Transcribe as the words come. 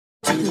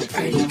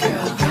pretty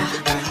girl.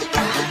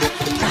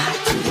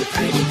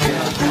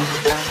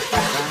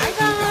 Hi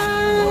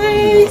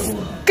guys.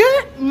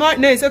 Good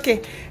morning. No, it's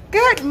okay.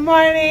 Good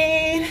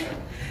morning.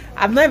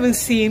 I'm not even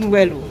seeing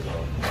well.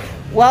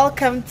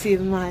 Welcome to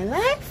my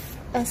life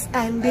as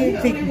I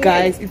live it,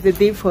 guys. It's the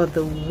day for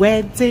the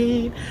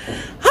wedding.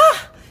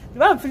 The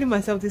way I'm feeling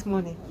myself this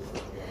morning.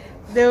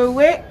 The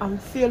way I'm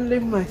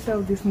feeling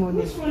myself this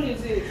morning. Which one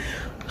is it?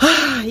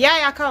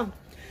 Yeah, come.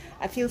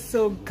 I feel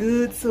so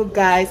good. So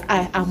guys,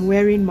 I am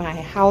wearing my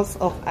House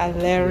of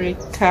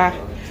Alerica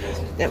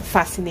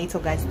fascinator,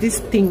 guys. This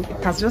thing,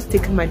 it has just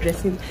taken my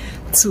dressing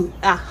to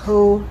a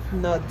whole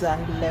nother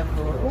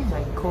level. Oh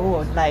my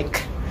god,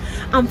 like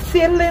I'm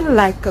feeling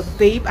like a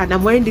babe, and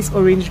I'm wearing this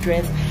orange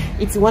dress.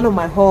 It's one of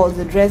my hauls,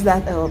 the dress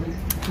that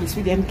Miss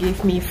William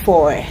gave me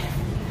for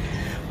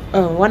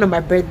one of my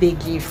birthday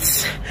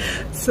gifts.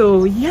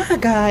 So yeah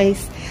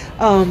guys,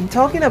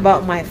 talking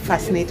about my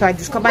fascinator, I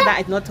discovered that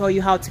I did not tell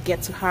you how to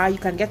get to her. You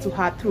can get to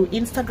her through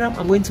Instagram.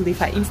 I'm going to leave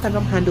her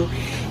Instagram handle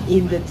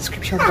in the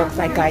description box.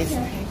 Like guys,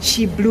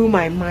 she blew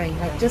my mind.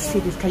 Like just see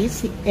this, can you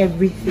see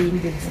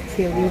everything, the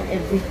detailing,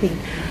 everything?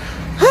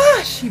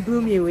 She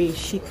blew me away.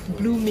 She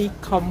blew me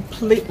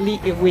completely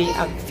away.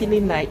 I'm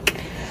feeling like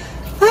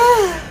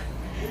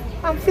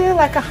I'm feeling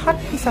like a hot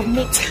piece of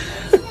meat.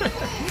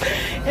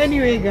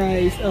 Anyway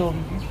guys,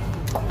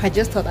 I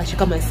just thought I should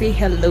come and say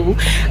hello,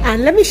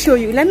 and let me show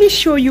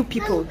you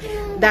people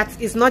that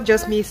it's not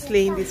just me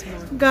slaying this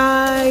one,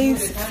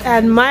 guys.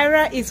 And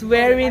Myra is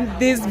wearing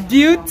this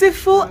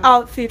beautiful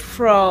outfit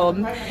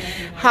from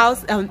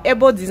House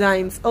Ebo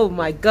Designs. Oh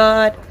my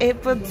god,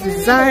 Ebo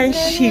Design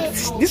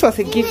sheets. This was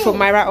a gift for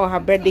Myra on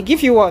her birthday.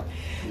 Give you what?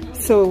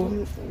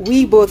 So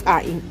we both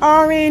are in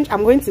orange.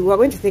 We're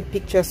going to take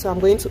pictures, so I'm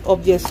going to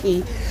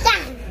obviously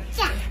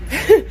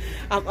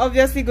I'm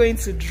obviously going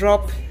to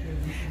drop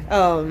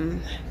the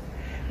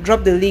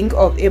link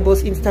of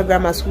Ebo's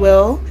Instagram as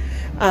well,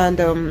 and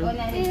I'm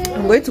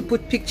going to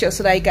put pictures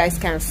so that you guys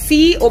can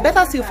see, or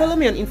better still, follow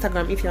me on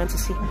Instagram if you want to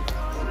see.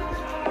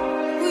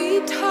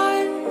 We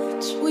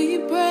touch, we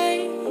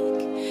break,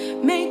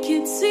 make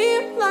it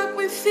seem like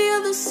we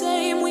feel the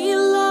same. We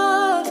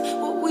love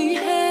what we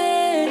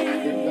hate.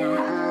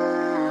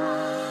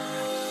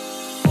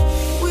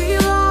 We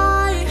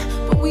lie,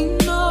 but we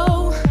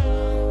know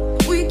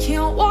we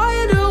can't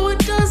water what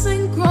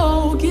doesn't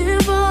grow.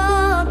 Give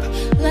up,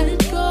 let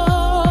it go.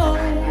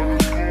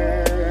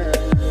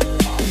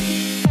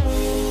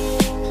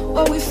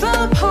 But we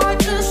fell apart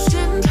just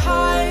in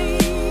time.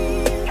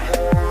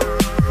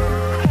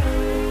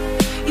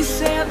 You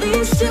say at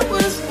least it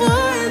was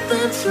worth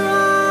the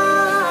try.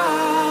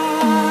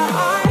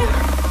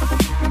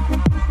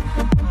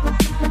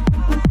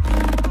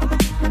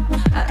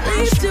 At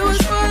least it was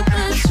worth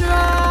the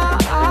try.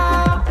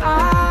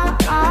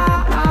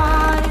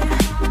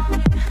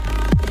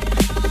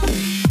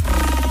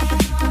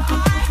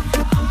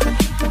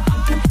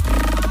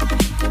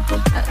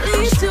 At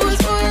least it was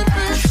worth the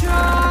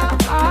try.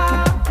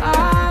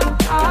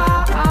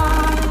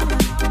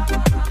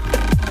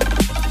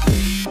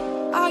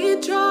 I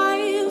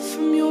drive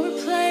from your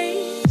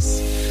place,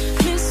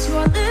 miss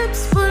your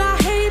lips, but I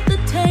hate the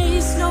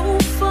taste. No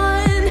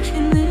fun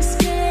in this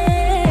game.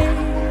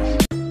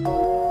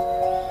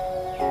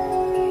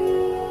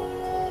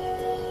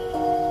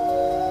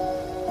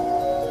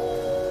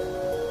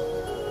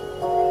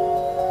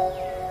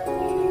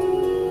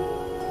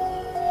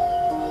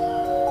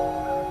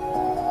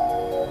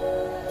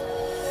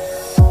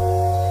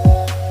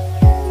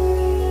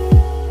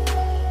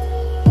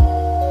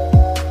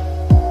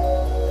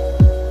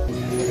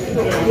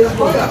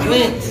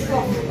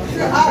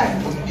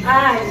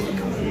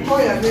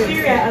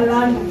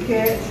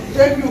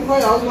 Thank you for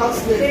your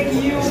husband's name.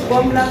 Thank you,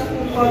 Bombla,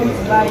 for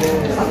his body.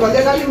 As my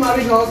legally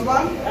married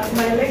husband. As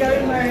my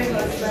legally married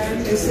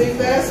husband. In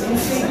sickness. In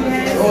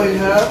sickness. Or in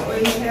health. Or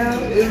in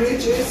health. In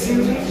riches.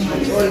 In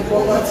riches. Or in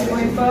poverty. Or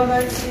in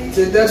poverty.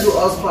 To death do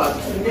us part.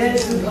 To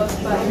death do us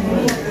part.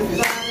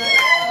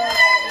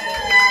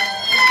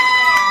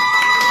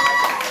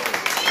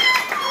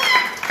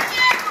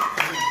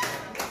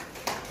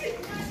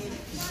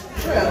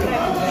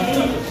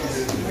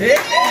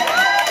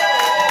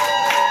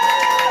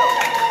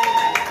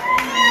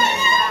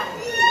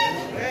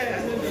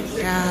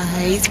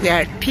 Guys, we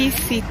are at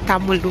PC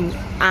Tamulu,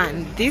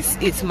 and this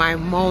is my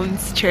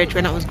mom's church.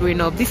 When I was growing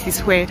up, this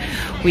is where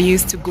we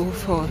used to go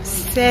for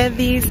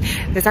service.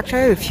 There's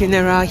actually a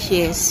funeral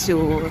here,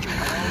 so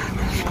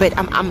but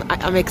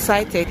I'm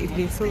excited. It's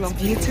been so long.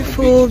 It's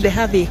beautiful. They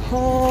have a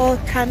hall,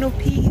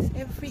 canopies,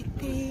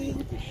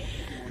 everything.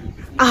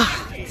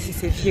 This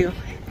is a view.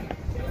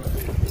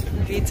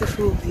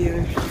 Beautiful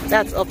view.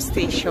 That's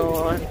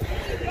upstation.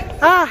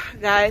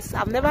 Guys,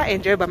 I've never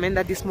enjoyed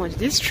Bamenda this much.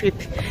 This trip,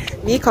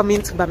 me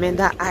coming to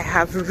Bamenda, I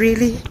have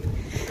really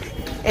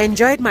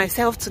enjoyed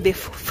myself to the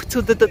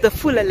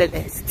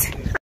fullest.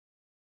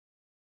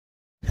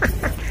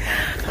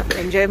 I've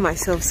enjoyed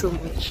myself so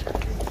much.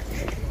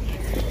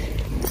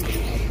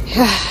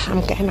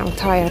 I'm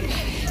tired.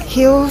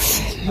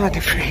 Heels, not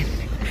a friend.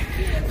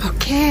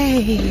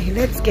 Okay,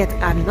 let's get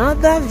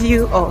another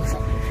view of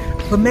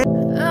the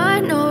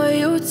I know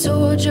you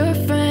told your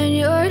friend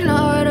you're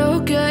not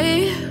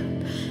okay,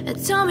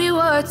 and tell me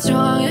what's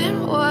wrong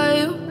and why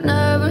you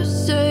never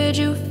said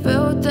you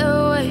felt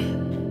that way.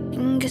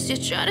 And guess you're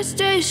trying to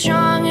stay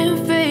strong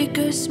and fake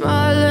a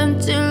smile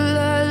until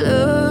I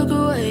look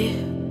away.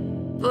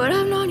 But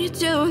I've known you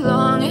too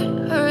long,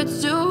 it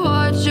hurts to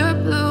watch your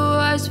blue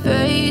eyes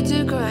fade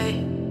to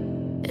gray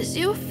as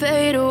you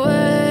fade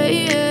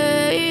away,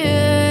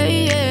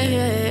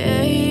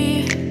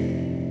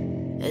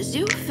 as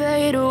you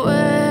fade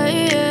away.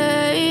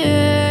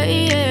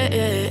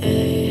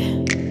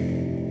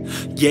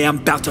 Yeah, I'm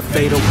about to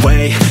fade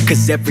away,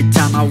 cause every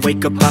time I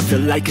wake up I feel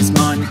like it's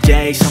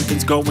Monday.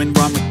 Something's going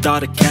wrong with all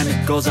the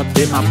chemicals up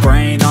in my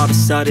brain. All of a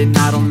sudden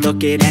I don't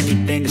look at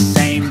anything the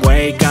same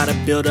way. Gotta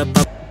build up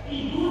a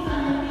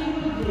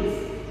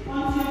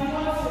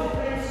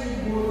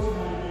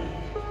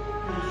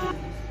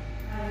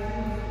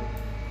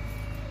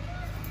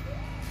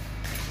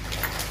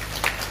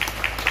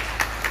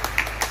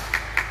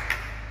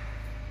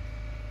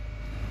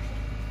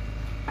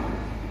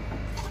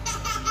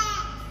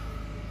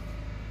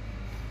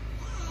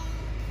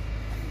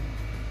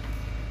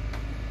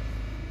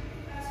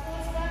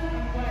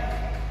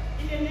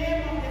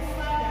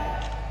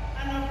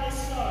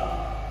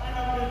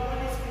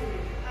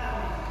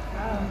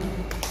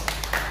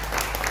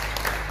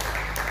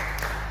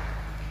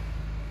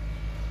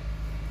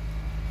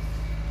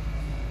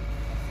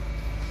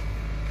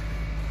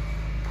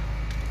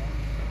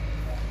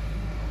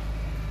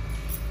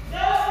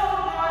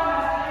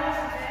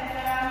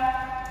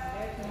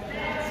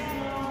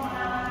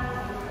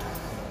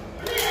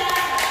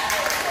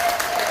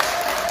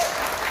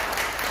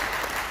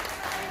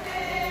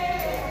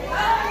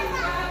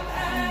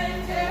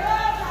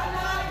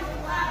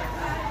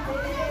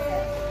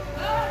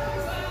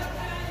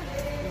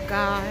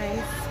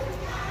guys,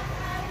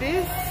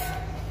 this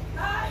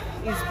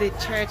is the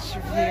church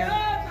view.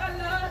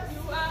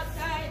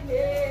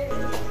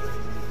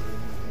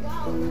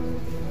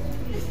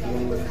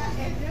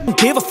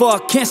 give a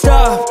fuck, can't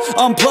stop,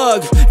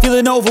 unplug,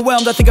 feeling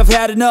overwhelmed, I think I've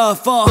had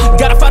enough,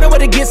 gotta find a way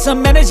to get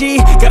some energy,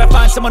 gotta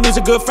find someone who's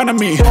a good friend of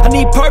me, I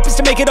need purpose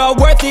to make it all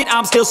worth it,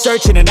 I'm still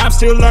searching and I'm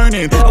still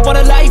learning, I want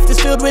a life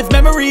that's filled with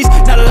memories,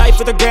 not a life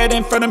with regret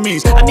in front of me,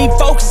 I need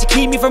focus to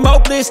keep me from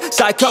hopeless,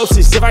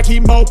 psychosis if I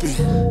keep moping.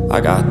 I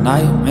got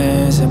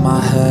nightmares in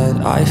my head,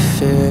 I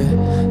fear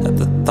that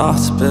the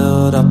thoughts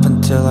build up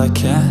until I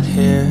can't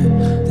hear,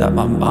 that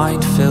my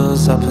mind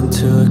fills up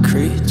into a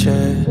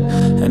creature,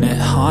 and it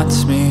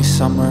haunts me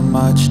somewhere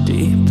much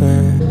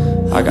deeper.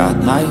 I got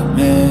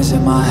nightmares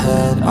in my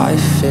head, I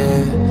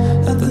fear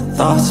that the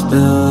thoughts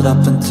build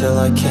up until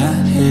I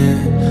can't hear,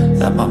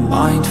 that my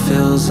mind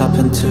fills up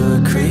into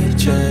a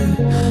creature,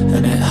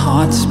 and it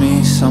haunts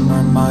me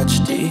somewhere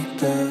much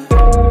deeper.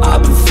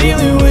 I've been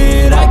feeling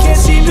weird, I can't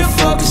seem to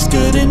focus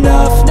good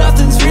enough,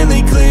 nothing's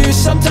really clear,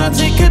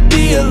 sometimes it could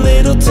be a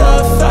little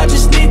tough, I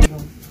just need to...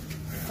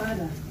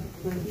 Father,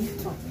 when we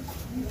talk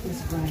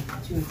this bride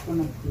to in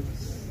front of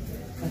grace,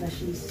 Father,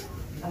 she is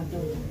our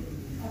daughter,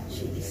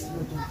 she is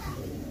your daughter.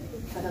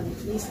 Father, we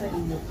place her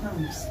in your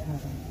palms,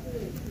 Father,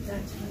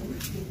 that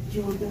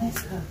you will bless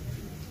her,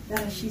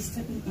 that she's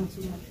stepping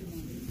into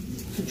matrimony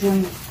to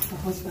join her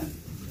husband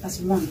as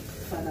one,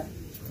 Father.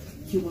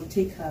 You will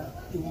take her,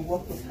 you will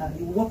walk with her,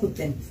 you will walk with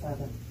them,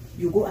 Father.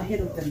 You go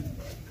ahead of them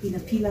in a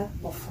pillar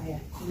of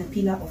fire, in a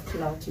pillar of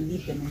cloud to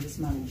lead them in this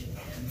marriage.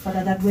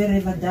 Father, that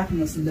wherever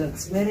darkness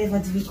lurks, wherever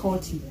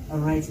difficulty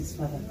arises,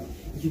 Father,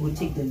 you will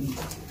take the lead.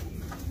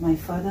 My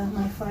Father,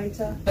 my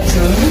fighter. I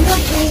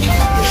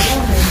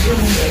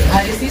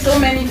see so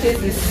many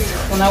faces.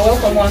 When I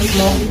welcome once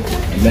more.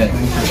 Amen.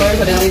 Sorry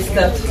for the late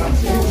start.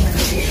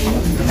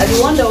 I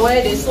wonder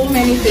why there's so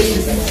many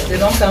faces. They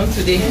don't come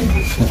today.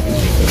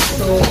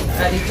 So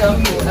I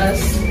come to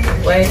ask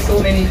why so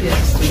many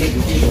faces today.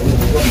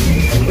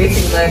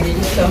 Waiting that they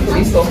come to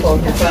this talk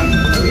of the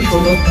family. We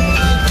follow.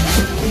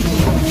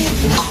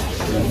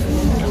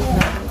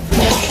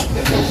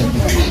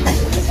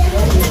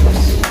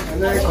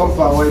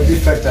 Compound will be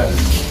better.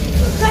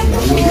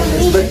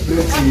 Expect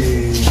plenty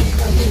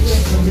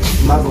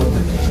maggot.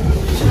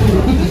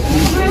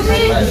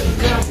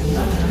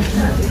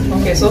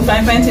 Okay, so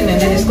fine painting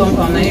and then this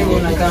compound, now you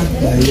want to come.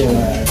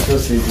 Yeah,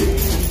 just it.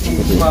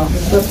 Wow.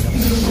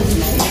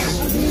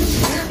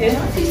 Okay.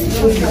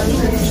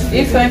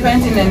 If fine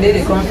painting and then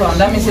the compound,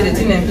 that means the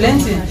thing and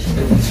plenty.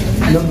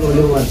 No,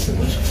 only once.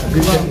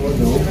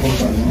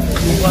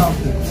 Wow,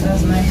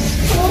 that's nice.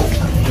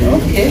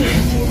 Okay.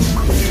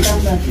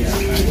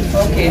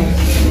 Okay.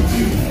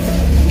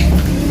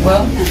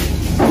 Well,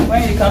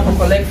 when you come to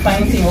collect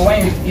fine thing, or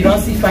when you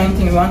don't see fine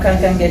thing, one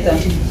can't get them.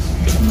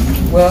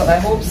 Well, I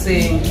hope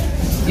say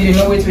you don't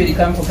know which way the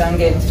camp can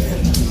get.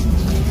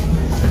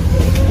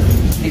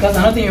 Because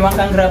I don't think you one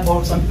can grab,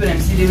 or some people them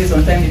see the way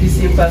sometimes they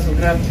see pass or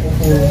grab or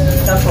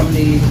start from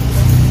the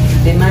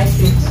nice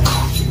things.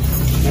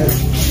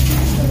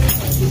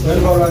 Well,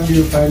 how long do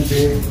you find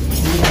the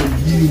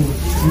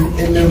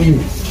enemy?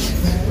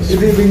 They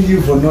didn't bring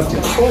you for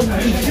nothing.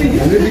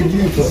 And they didn't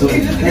give you for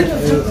something.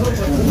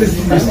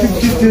 You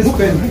still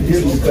spend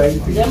here to find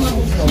things.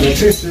 They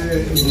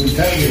say, in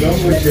time you don't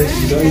go church,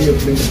 you don't even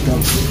play the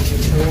camp.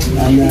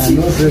 And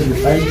no say the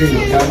fine thing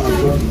will come and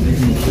God will give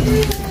you.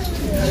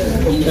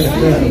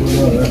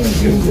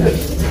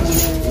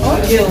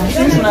 Okay,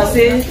 since when I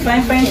say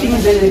fine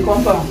things in the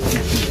compound.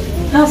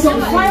 Now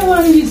some fine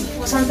one is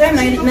sometimes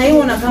I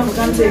want to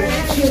come take.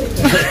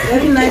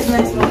 Very nice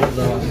one.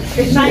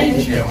 It's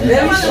shiny,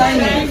 very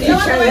shiny,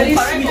 very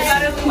sweet.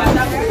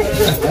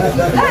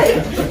 Hey,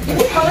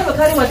 however,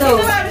 carry water.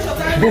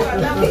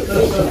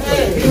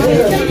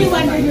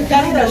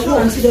 Carry the shoe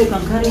and see that you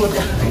can carry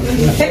water.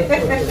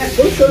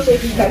 Don't show that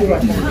you carry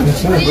water.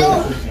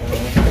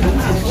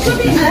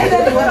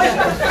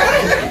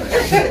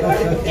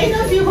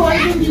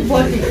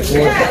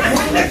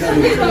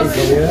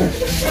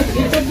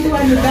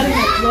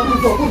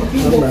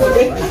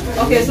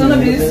 Okay, so no,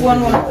 this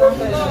one.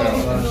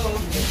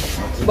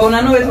 But I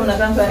know it's on a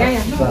camper.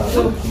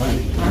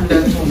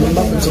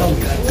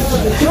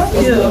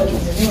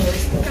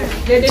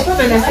 They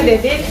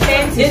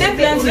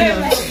plenty.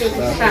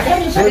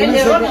 And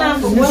the road now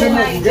for one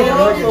night, they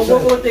also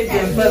go take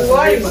them. But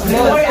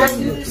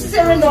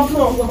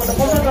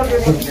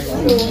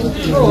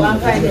oh, I'm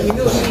fine.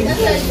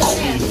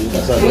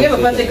 We have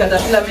a party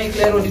that make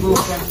clear road go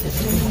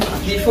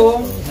before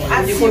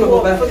the follow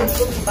back.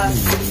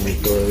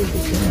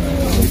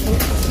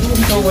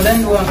 So we'll then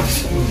go on.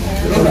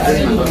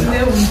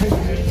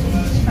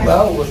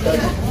 Well, what's that?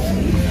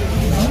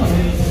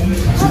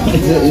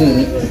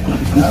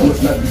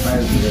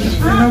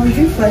 We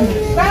did find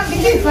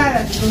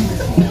it.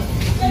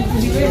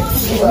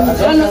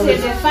 Don't know the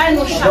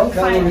final shot.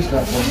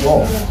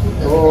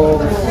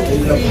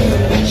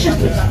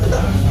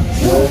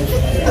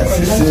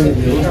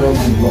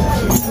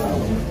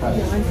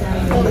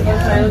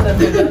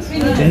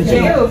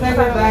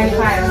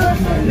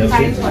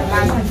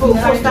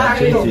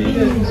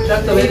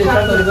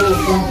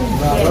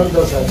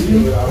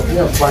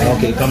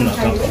 Okay, come now,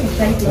 come.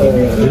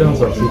 You don't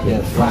succeed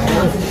here.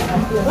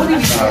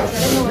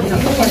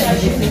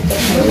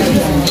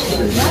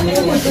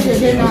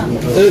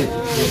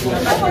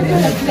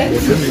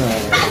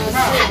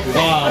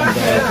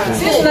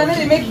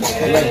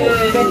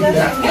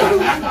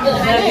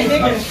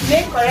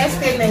 Make correct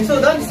statement, so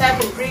don't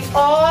decide to bring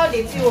all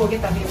the tea will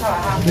get a bit of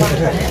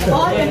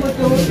all the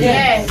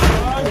yes,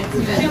 all the tea.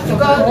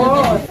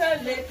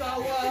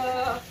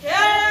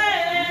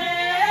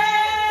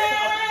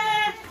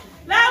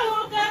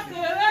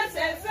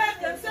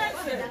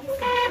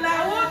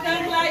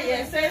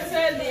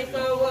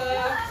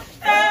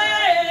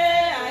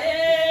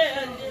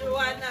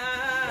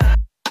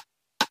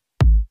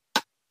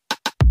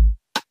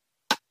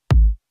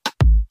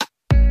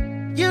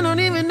 You don't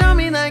even know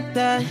me like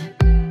that.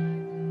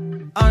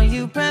 Are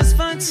you pressed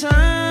for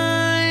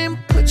time?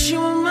 Put you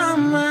in my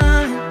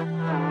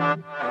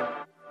mind.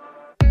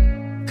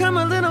 Come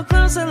a little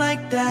closer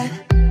like that.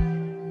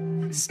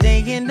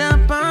 Staying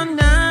up all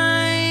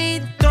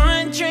night,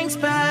 throwing drinks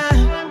back.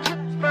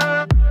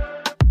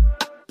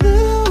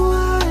 Blue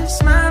eyes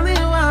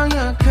smiling while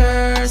you're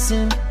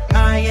cursing.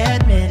 I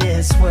admit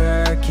it's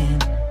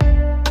working.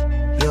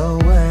 You're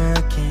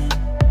working.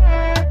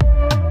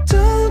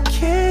 Don't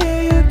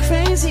care, you're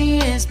crazy,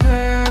 it's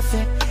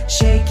perfect.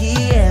 Shaky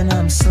and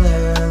I'm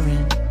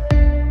slurring,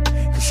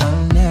 'cause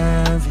I'm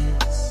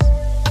nervous.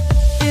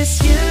 It's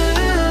you.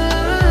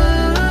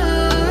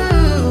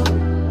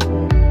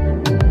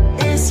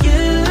 It's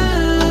you.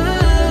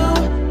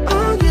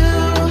 Oh, you.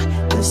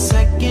 The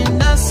second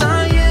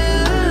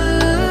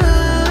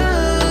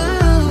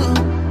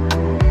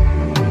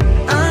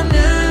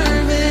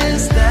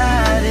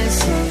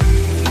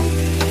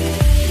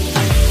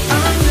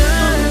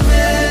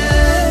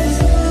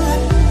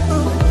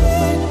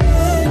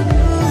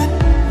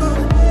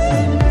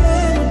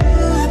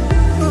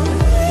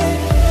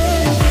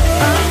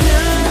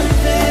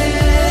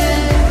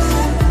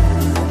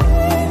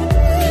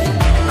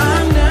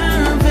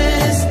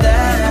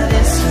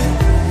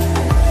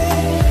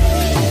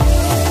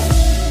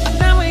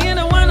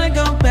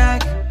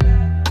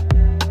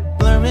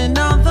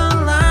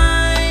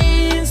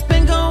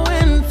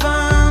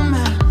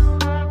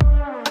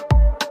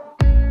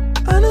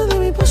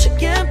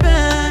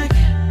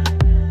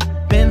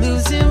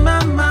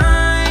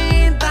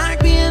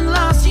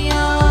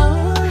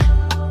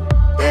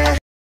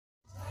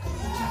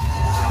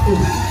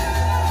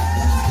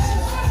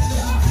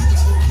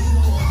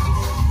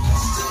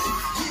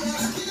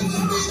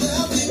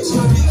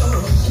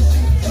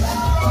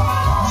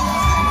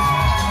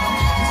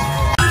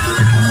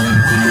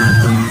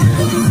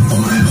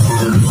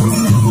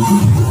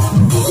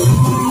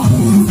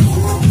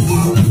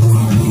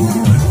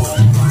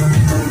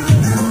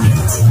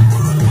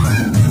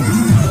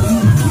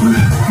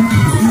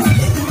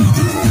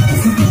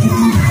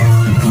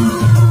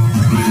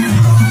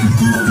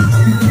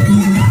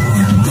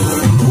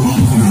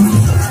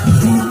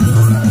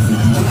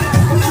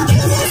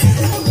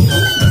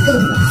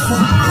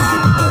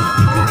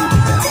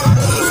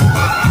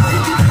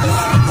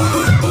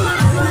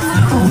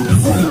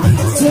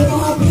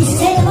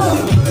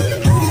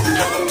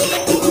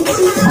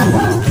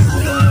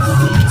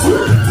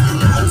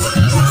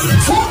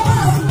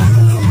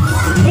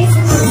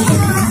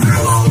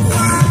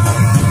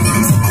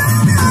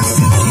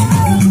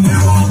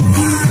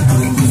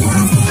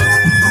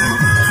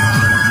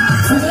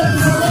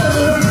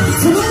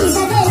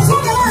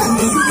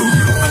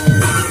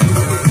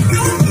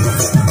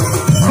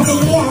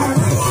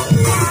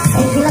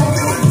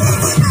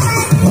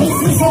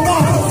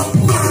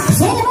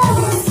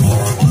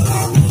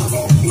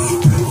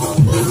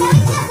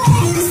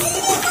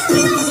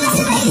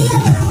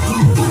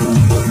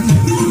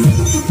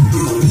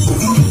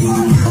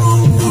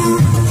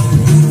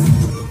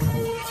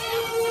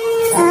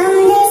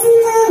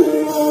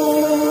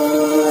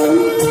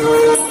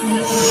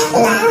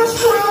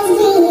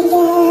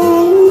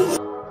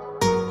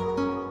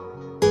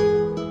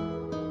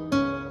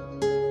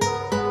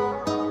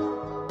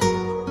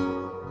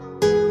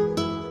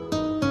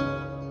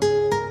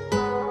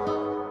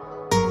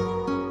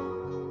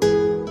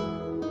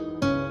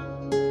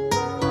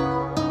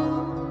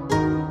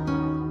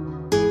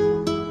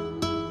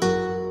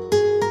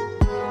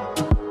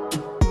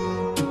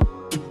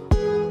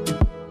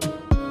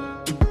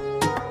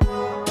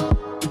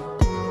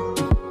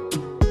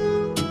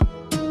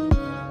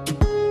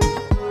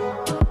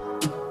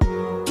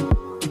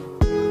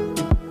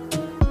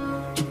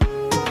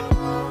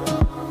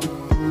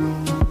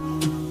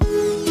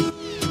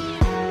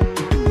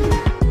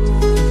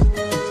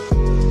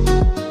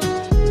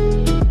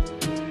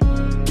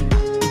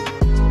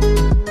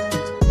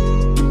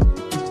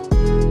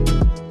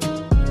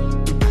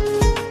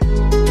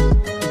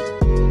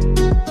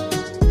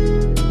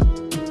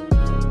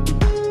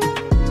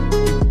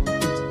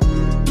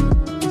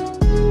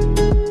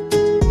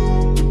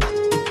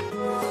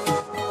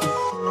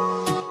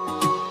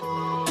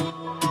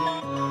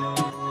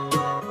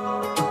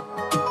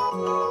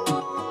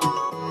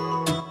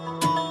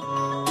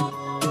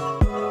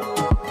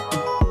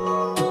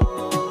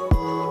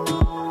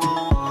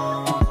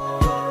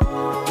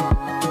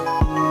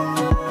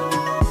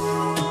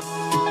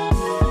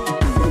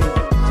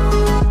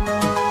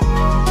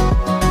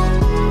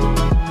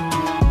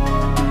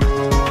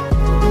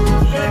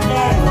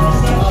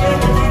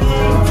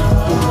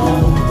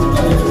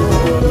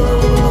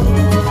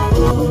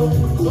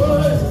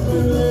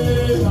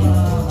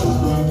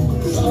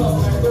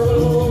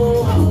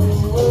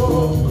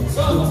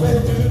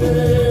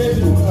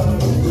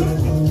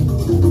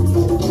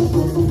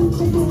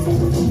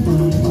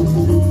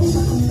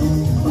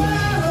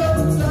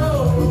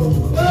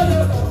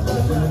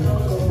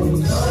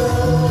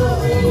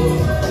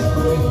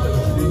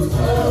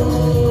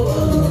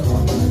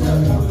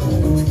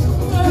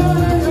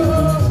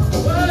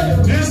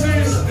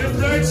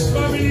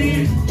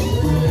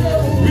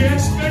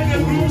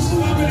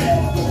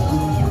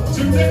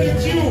take a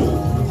cue.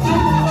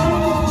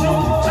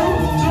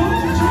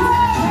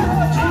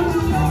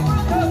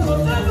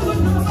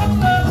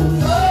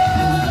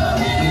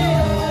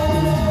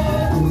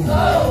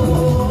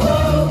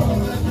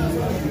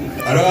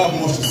 I don't have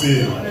much to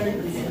say.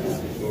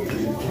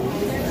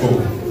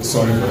 Oh,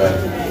 sorry for that.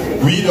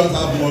 We don't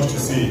have much to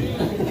say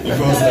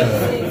because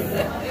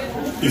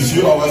a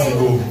few hours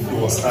ago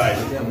it was high,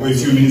 or a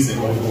few minutes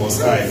ago it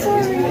was high,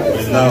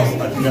 but now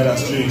I think that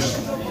has changed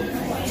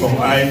from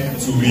I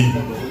to we.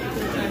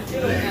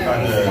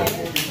 And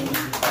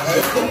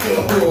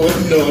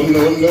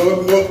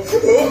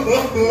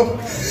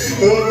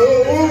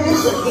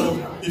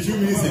a few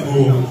minutes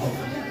ago,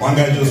 one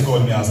guy just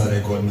called me outside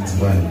and called me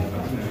Divine.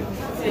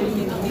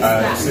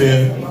 I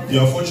say we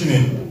are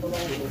fortunate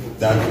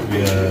that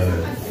we're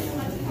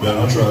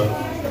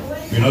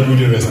not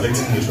really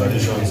respecting the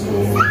traditions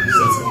or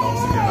setting up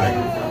something like.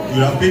 We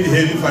have paid a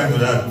heavy fine for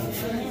that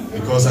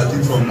because I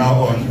think from now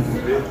on you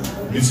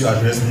need to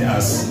address me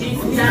as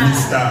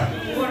Mr.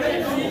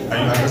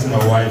 and you address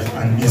my wife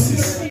and Mrs.